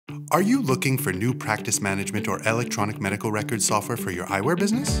Are you looking for new practice management or electronic medical record software for your eyewear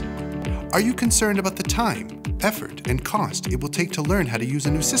business? Are you concerned about the time, effort, and cost it will take to learn how to use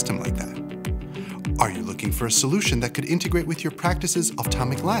a new system like that? Are you looking for a solution that could integrate with your practice's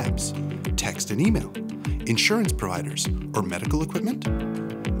ophthalmic labs, text and email, insurance providers, or medical equipment?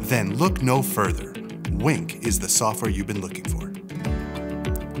 Then look no further. Wink is the software you've been looking for.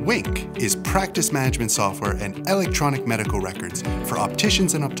 Wink is practice management software and electronic medical records for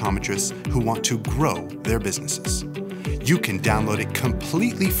opticians and optometrists who want to grow their businesses. You can download it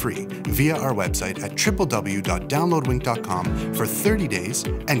completely free via our website at www.downloadwink.com for 30 days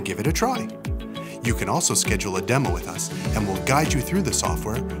and give it a try. You can also schedule a demo with us and we'll guide you through the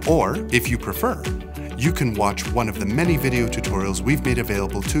software, or if you prefer, you can watch one of the many video tutorials we've made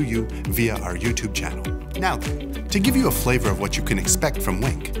available to you via our YouTube channel. Now then, to give you a flavor of what you can expect from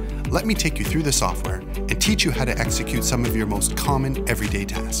Wink, let me take you through the software and teach you how to execute some of your most common everyday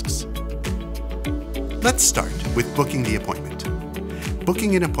tasks. Let's start with booking the appointment.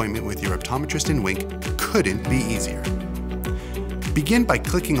 Booking an appointment with your optometrist in Wink couldn't be easier. Begin by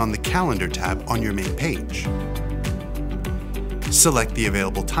clicking on the Calendar tab on your main page. Select the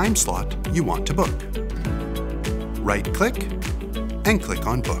available time slot you want to book. Right-click and click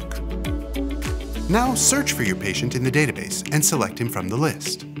on Book. Now search for your patient in the database and select him from the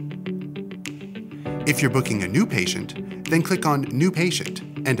list. If you're booking a new patient, then click on New Patient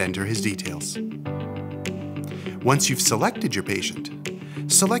and enter his details. Once you've selected your patient,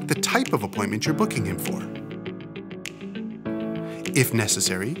 select the type of appointment you're booking him for. If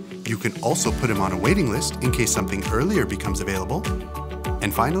necessary, you can also put him on a waiting list in case something earlier becomes available.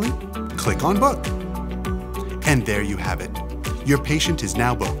 And finally, click on Book. And there you have it. Your patient is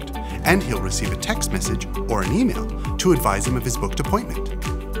now booked, and he'll receive a text message or an email to advise him of his booked appointment.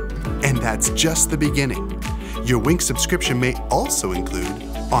 And that's just the beginning. Your Wink subscription may also include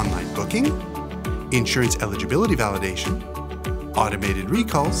online booking, insurance eligibility validation, automated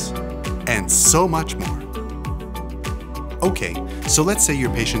recalls, and so much more. Okay, so let's say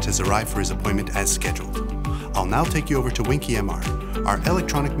your patient has arrived for his appointment as scheduled. I'll now take you over to Wink EMR, our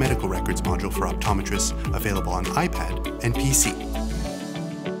electronic medical records module for optometrists available on iPad and PC.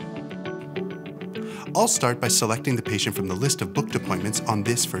 I'll start by selecting the patient from the list of booked appointments on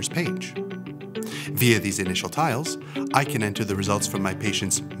this first page. Via these initial tiles, I can enter the results from my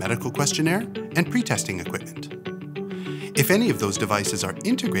patient's medical questionnaire and pre-testing equipment. If any of those devices are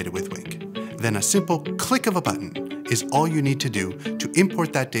integrated with Wink, then a simple click of a button is all you need to do to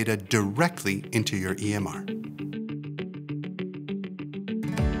import that data directly into your EMR.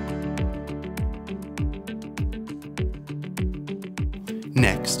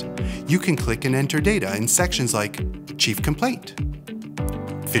 Next, you can click and enter data in sections like Chief Complaint,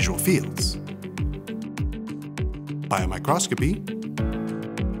 Visual Fields, Biomicroscopy,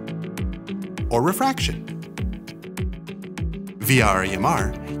 or Refraction. Via our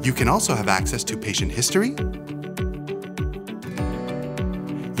EMR, you can also have access to patient history,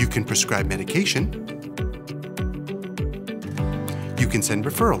 you can prescribe medication, you can send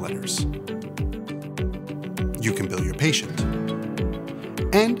referral letters, you can bill your patient,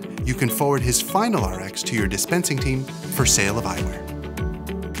 and you can forward his final RX to your dispensing team for sale of eyewear.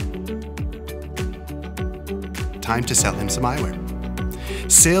 Time to sell him some eyewear.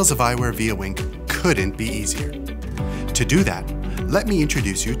 Sales of eyewear via Wink couldn't be easier. To do that, let me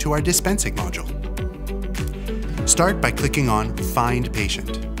introduce you to our dispensing module. Start by clicking on Find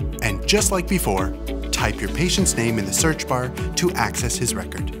Patient, and just like before, type your patient's name in the search bar to access his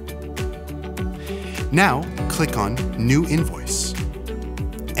record. Now, click on New Invoice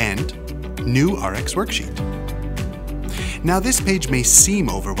and New RX Worksheet. Now this page may seem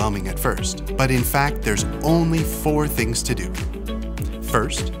overwhelming at first, but in fact there's only 4 things to do.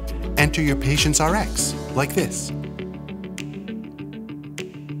 First, enter your patient's RX, like this.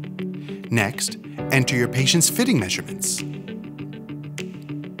 Next, enter your patient's fitting measurements.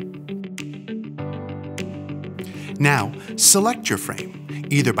 Now, select your frame,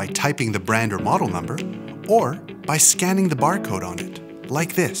 either by typing the brand or model number, or by scanning the barcode on it,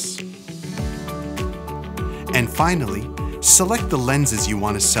 like this. And finally, select the lenses you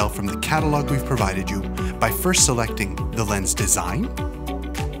want to sell from the catalog we've provided you by first selecting the lens design,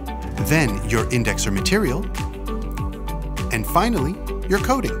 then your index or material, and finally, your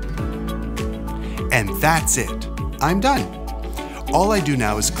coding. And that's it. I'm done. All I do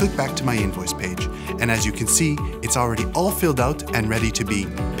now is click back to my invoice page, and as you can see, it's already all filled out and ready to be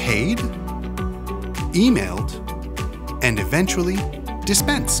paid, emailed, and eventually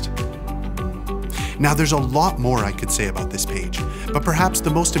dispensed. Now there's a lot more I could say about this page, but perhaps the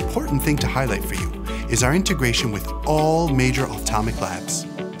most important thing to highlight for you is our integration with all major ophthalmic labs,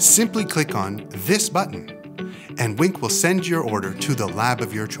 Simply click on this button, and Wink will send your order to the lab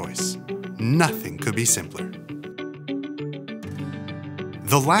of your choice. Nothing could be simpler.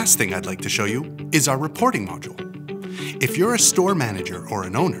 The last thing I'd like to show you is our reporting module. If you're a store manager or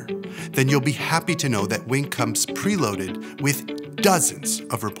an owner, then you'll be happy to know that Wink comes preloaded with dozens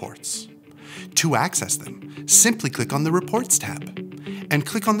of reports. To access them, simply click on the Reports tab and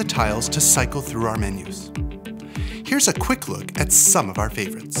click on the tiles to cycle through our menus. Here's a quick look at some of our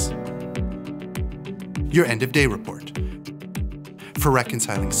favorites. Your end-of-day report for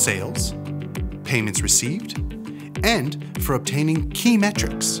reconciling sales, payments received, and for obtaining key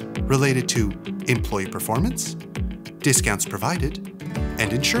metrics related to employee performance, discounts provided,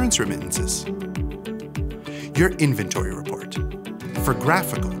 and insurance remittances. Your inventory report for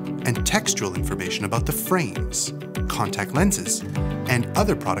graphical and textual information about the frames, contact lenses, and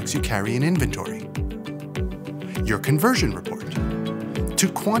other products you carry in inventory. Your conversion report to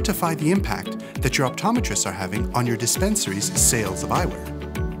quantify the impact that your optometrists are having on your dispensary's sales of eyewear.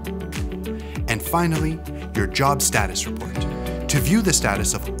 And finally, your job status report to view the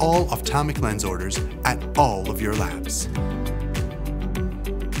status of all ophthalmic lens orders at all of your labs.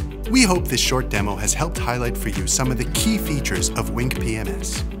 We hope this short demo has helped highlight for you some of the key features of Wink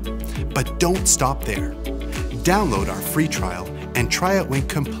PMS. But don't stop there. Download our free trial and try out Wink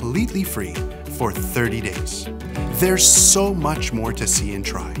completely free for 30 days. There's so much more to see and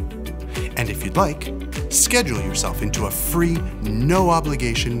try. And if you'd like, schedule yourself into a free,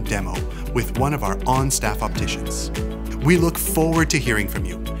 no-obligation demo with one of our on-staff opticians. We look forward to hearing from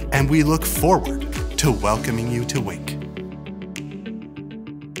you, and we look forward to welcoming you to Wink.